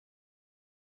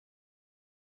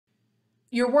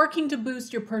You're working to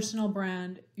boost your personal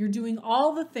brand. You're doing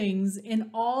all the things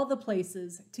in all the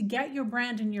places to get your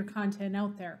brand and your content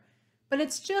out there, but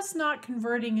it's just not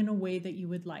converting in a way that you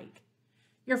would like.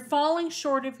 You're falling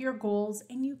short of your goals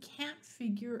and you can't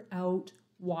figure out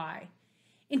why.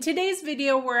 In today's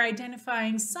video, we're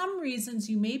identifying some reasons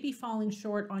you may be falling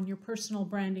short on your personal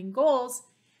branding goals,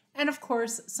 and of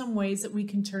course, some ways that we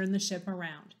can turn the ship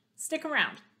around. Stick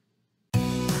around.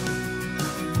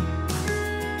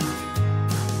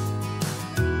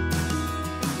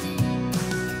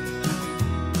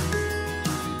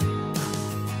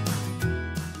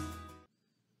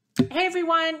 Hey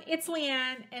everyone, it's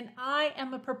Leanne, and I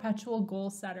am a perpetual goal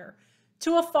setter.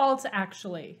 To a fault,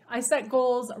 actually. I set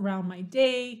goals around my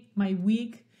day, my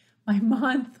week, my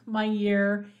month, my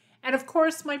year, and of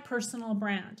course, my personal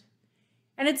brand.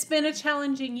 And it's been a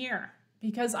challenging year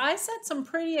because I set some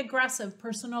pretty aggressive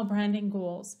personal branding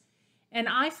goals, and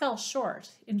I fell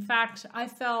short. In fact, I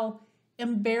fell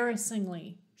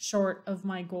embarrassingly short of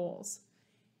my goals.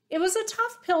 It was a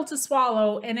tough pill to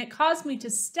swallow, and it caused me to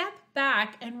step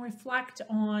back and reflect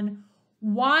on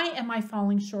why am I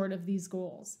falling short of these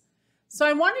goals. So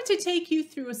I wanted to take you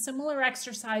through a similar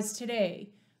exercise today,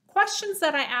 questions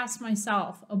that I asked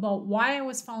myself about why I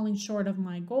was falling short of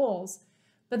my goals,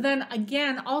 but then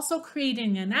again, also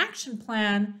creating an action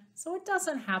plan so it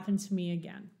doesn't happen to me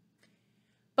again.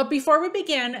 But before we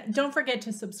begin, don't forget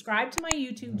to subscribe to my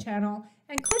YouTube channel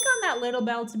and click on that little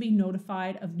bell to be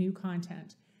notified of new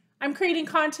content. I'm creating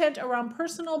content around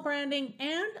personal branding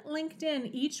and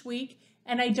LinkedIn each week,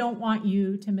 and I don't want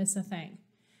you to miss a thing.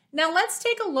 Now let's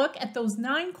take a look at those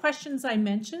 9 questions I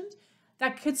mentioned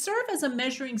that could serve as a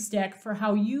measuring stick for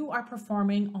how you are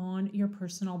performing on your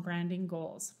personal branding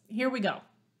goals. Here we go.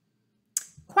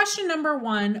 Question number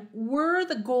 1, were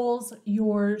the goals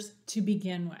yours to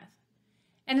begin with?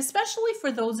 And especially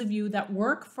for those of you that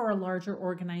work for a larger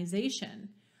organization,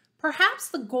 perhaps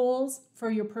the goals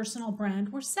for your personal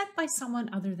brand were set by someone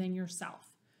other than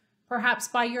yourself, perhaps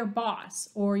by your boss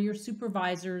or your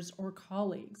supervisors or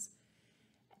colleagues.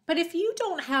 But if you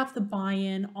don't have the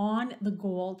buy-in on the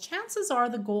goal, chances are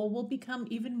the goal will become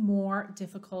even more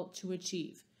difficult to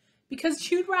achieve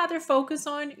because you'd rather focus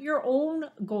on your own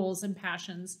goals and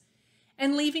passions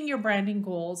and leaving your branding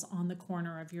goals on the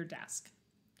corner of your desk.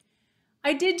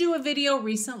 I did do a video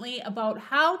recently about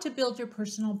how to build your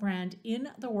personal brand in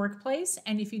the workplace,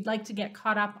 and if you'd like to get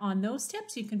caught up on those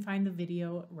tips, you can find the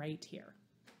video right here.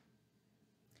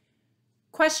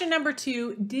 Question number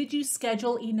 2, did you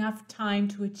schedule enough time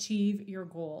to achieve your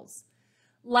goals?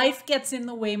 Life gets in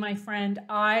the way, my friend.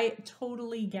 I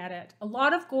totally get it. A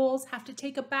lot of goals have to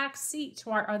take a back seat to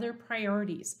our other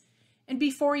priorities. And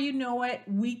before you know it,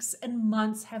 weeks and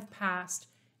months have passed,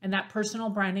 and that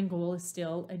personal branding goal is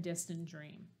still a distant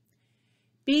dream.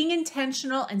 Being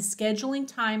intentional and scheduling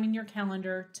time in your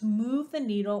calendar to move the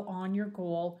needle on your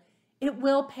goal, it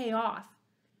will pay off.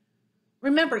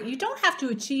 Remember, you don't have to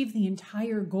achieve the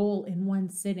entire goal in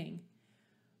one sitting,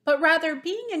 but rather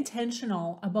being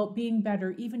intentional about being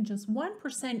better, even just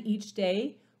 1% each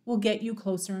day, will get you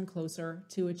closer and closer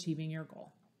to achieving your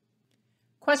goal.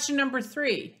 Question number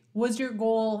 3, was your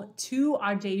goal too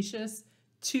audacious,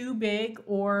 too big,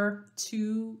 or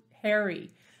too hairy?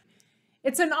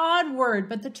 It's an odd word,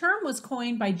 but the term was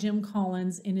coined by Jim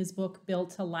Collins in his book,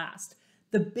 Built to Last,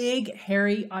 the big,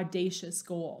 hairy, audacious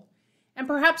goal. And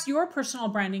perhaps your personal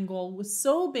branding goal was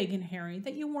so big and hairy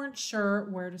that you weren't sure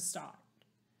where to start.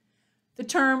 The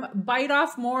term bite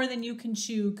off more than you can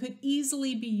chew could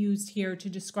easily be used here to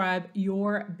describe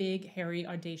your big, hairy,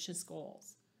 audacious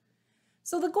goals.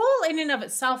 So the goal in and of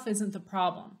itself isn't the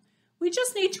problem. We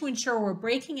just need to ensure we're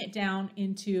breaking it down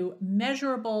into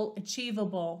measurable,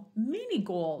 achievable mini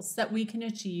goals that we can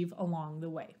achieve along the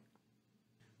way.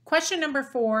 Question number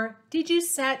 4, did you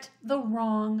set the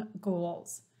wrong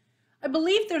goals? I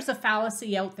believe there's a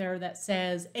fallacy out there that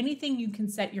says anything you can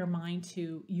set your mind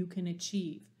to, you can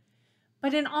achieve.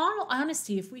 But in all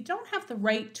honesty, if we don't have the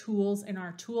right tools in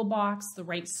our toolbox, the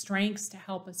right strengths to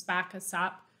help us back us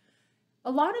up, a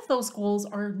lot of those goals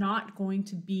are not going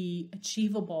to be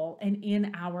achievable and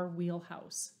in our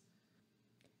wheelhouse.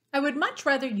 I would much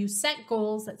rather you set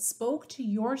goals that spoke to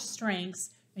your strengths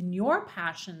and your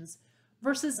passions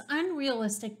versus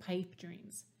unrealistic pipe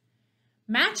dreams.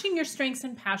 Matching your strengths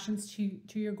and passions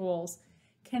to your goals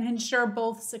can ensure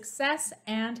both success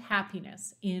and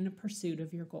happiness in pursuit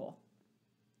of your goal.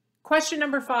 Question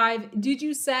number 5, did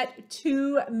you set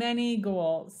too many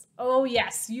goals? Oh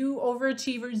yes, you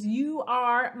overachievers, you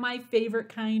are my favorite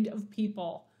kind of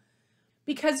people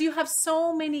because you have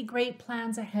so many great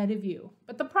plans ahead of you.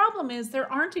 But the problem is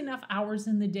there aren't enough hours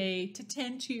in the day to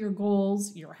tend to your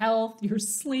goals, your health, your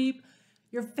sleep,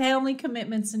 your family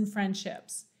commitments and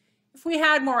friendships. If we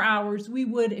had more hours, we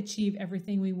would achieve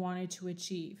everything we wanted to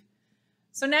achieve.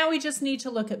 So now we just need to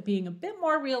look at being a bit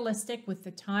more realistic with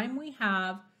the time we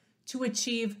have to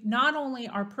achieve not only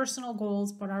our personal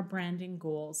goals, but our branding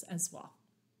goals as well.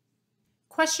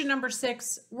 Question number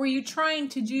 6, were you trying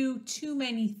to do too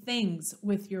many things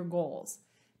with your goals?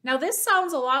 Now this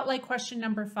sounds a lot like question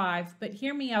number 5, but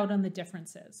hear me out on the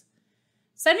differences.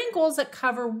 Setting goals that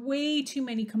cover way too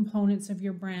many components of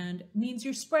your brand means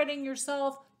you're spreading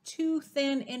yourself too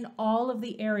thin in all of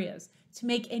the areas to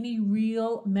make any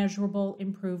real measurable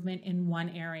improvement in one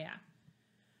area.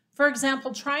 For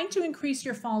example, trying to increase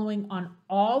your following on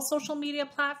all social media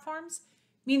platforms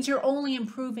means you're only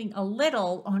improving a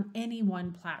little on any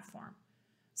one platform.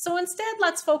 So instead,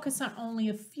 let's focus on only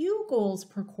a few goals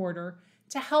per quarter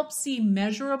to help see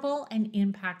measurable and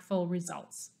impactful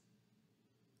results.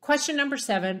 Question number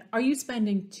 7, are you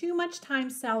spending too much time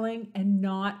selling and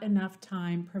not enough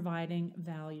time providing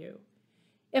value?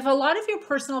 If a lot of your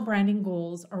personal branding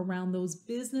goals are around those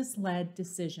business-led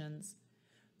decisions,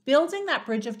 building that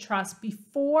bridge of trust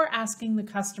before asking the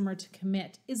customer to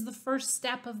commit is the first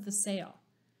step of the sale.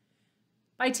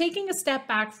 By taking a step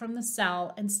back from the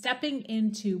sell and stepping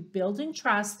into building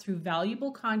trust through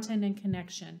valuable content and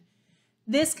connection,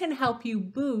 this can help you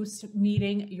boost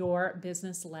meeting your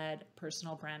business-led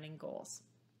personal branding goals.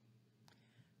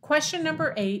 Question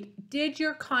number 8, did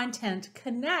your content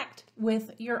connect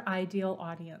with your ideal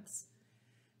audience?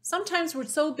 Sometimes we're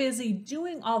so busy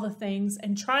doing all the things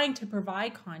and trying to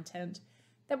provide content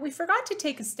that we forgot to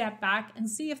take a step back and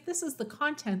see if this is the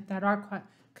content that our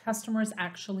customers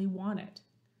actually wanted.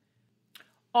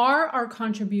 Are our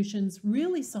contributions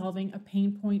really solving a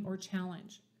pain point or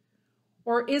challenge?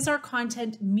 Or is our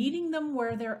content meeting them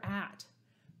where they're at?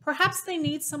 Perhaps they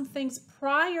need some things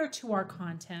prior to our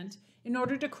content in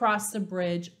order to cross the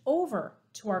bridge over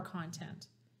to our content.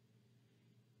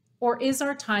 Or is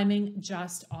our timing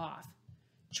just off?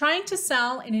 Trying to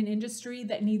sell in an industry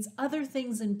that needs other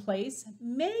things in place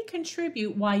may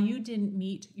contribute why you didn't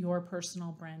meet your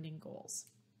personal branding goals.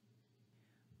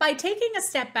 By taking a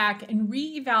step back and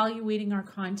re-evaluating our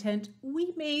content,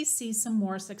 we may see some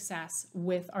more success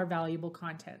with our valuable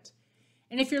content.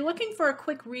 And if you're looking for a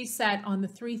quick reset on the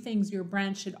 3 things your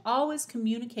brand should always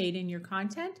communicate in your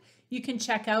content, you can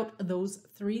check out those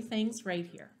 3 things right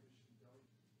here.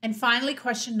 And finally,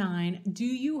 question 9, do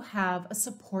you have a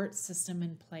support system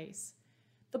in place?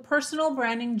 The personal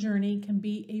branding journey can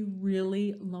be a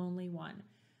really lonely one.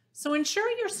 So ensure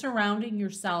you're surrounding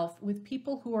yourself with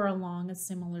people who are along a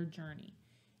similar journey.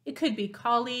 It could be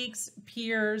colleagues,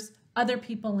 peers, other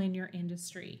people in your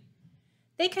industry.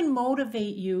 They can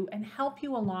motivate you and help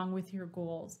you along with your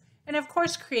goals, and of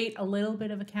course create a little bit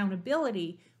of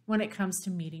accountability when it comes to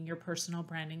meeting your personal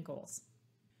branding goals.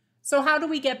 So how do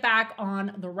we get back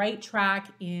on the right track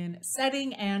in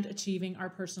setting and achieving our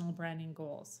personal branding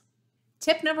goals?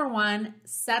 Tip number 1,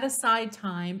 set aside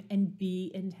time and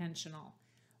be intentional.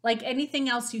 Like anything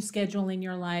else you schedule in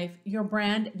your life, your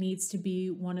brand needs to be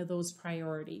one of those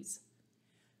priorities.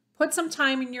 Put some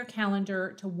time in your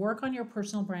calendar to work on your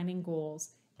personal branding goals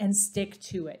and stick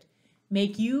to it.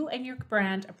 Make you and your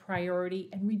brand a priority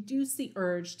and reduce the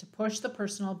urge to push the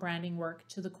personal branding work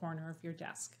to the corner of your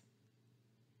desk.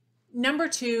 Number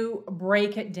 2,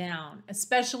 break it down,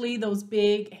 especially those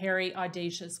big, hairy,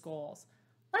 audacious goals.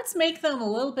 Let's make them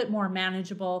a little bit more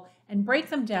manageable and break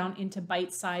them down into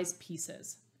bite-sized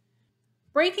pieces.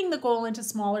 Breaking the goal into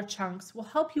smaller chunks will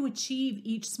help you achieve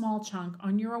each small chunk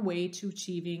on your way to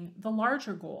achieving the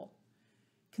larger goal.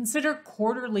 Consider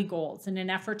quarterly goals in an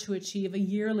effort to achieve a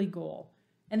yearly goal,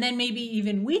 and then maybe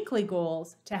even weekly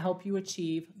goals to help you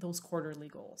achieve those quarterly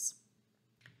goals.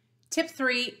 Tip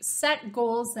 3, set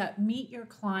goals that meet your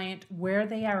client where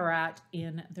they are at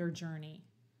in their journey.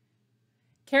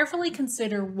 Carefully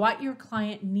consider what your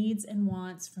client needs and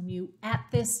wants from you at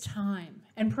this time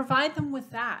and provide them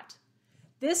with that.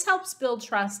 This helps build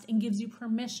trust and gives you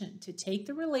permission to take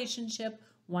the relationship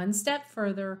one step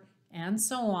further and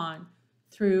so on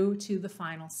through to the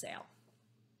final sale.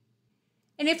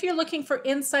 And if you're looking for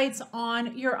insights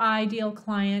on your ideal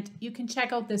client, you can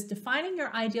check out this Defining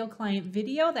Your Ideal Client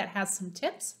video that has some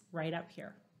tips right up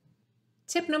here.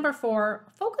 Tip number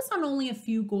 4, focus on only a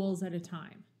few goals at a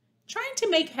time. Trying to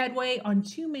make headway on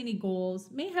too many goals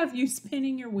may have you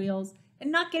spinning your wheels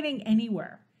and not getting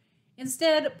anywhere.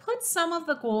 Instead, put some of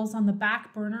the goals on the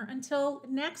back burner until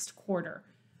next quarter,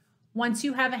 once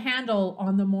you have a handle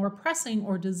on the more pressing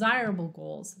or desirable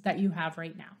goals that you have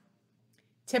right now.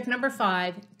 Tip number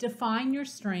 5, define your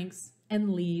strengths and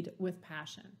lead with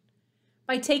passion.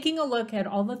 By taking a look at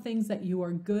all the things that you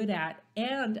are good at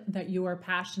and that you are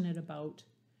passionate about,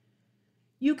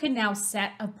 you can now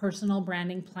set a personal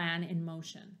branding plan in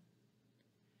motion.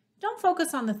 Don't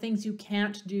focus on the things you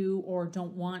can't do or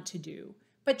don't want to do,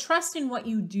 but trust in what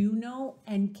you do know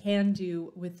and can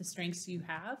do with the strengths you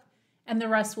have, and the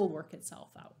rest will work itself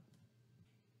out.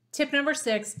 Tip number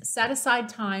 6, set aside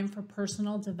time for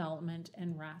personal development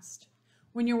and rest.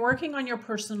 When you're working on your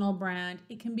personal brand,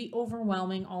 it can be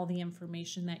overwhelming, all the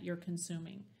information that you're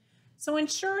consuming. So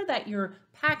ensure that you're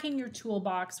packing your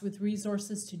toolbox with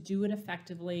resources to do it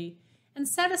effectively, and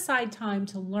set aside time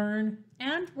to learn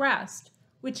and rest,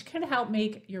 which can help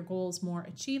make your goals more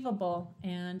achievable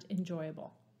and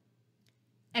enjoyable.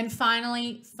 And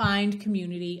finally, find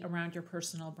community around your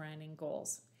personal branding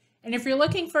goals. And if you're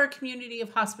looking for a community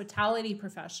of hospitality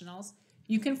professionals,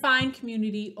 you can find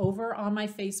community over on my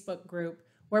Facebook group,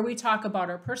 where we talk about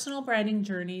our personal branding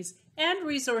journeys and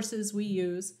resources we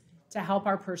use to help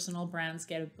our personal brands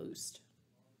get a boost.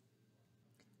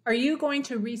 Are you going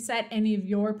to reset any of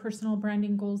your personal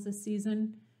branding goals this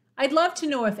season? I'd love to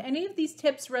know if any of these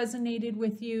tips resonated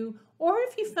with you, or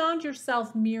if you found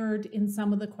yourself mirrored in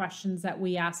some of the questions that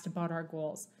we asked about our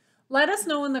goals. Let us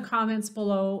know in the comments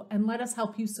below, and let us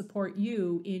help you support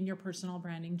you in your personal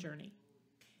branding journey.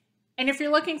 And if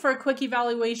you're looking for a quick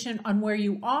evaluation on where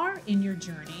you are in your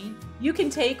journey, you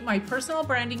can take my personal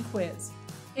branding quiz.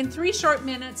 In 3 short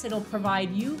minutes, it'll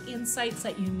provide you insights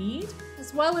that you need,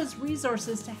 as well as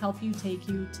resources to help you take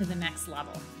you to the next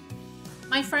level.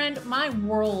 My friend, my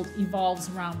world evolves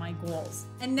around my goals.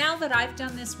 And now that I've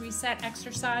done this reset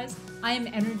exercise, I am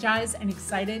energized and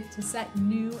excited to set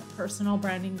new personal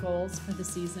branding goals for the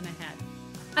season ahead.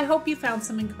 I hope you found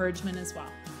some encouragement as well.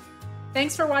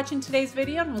 Thanks for watching today's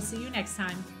video, and we'll see you next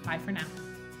time. Bye for now.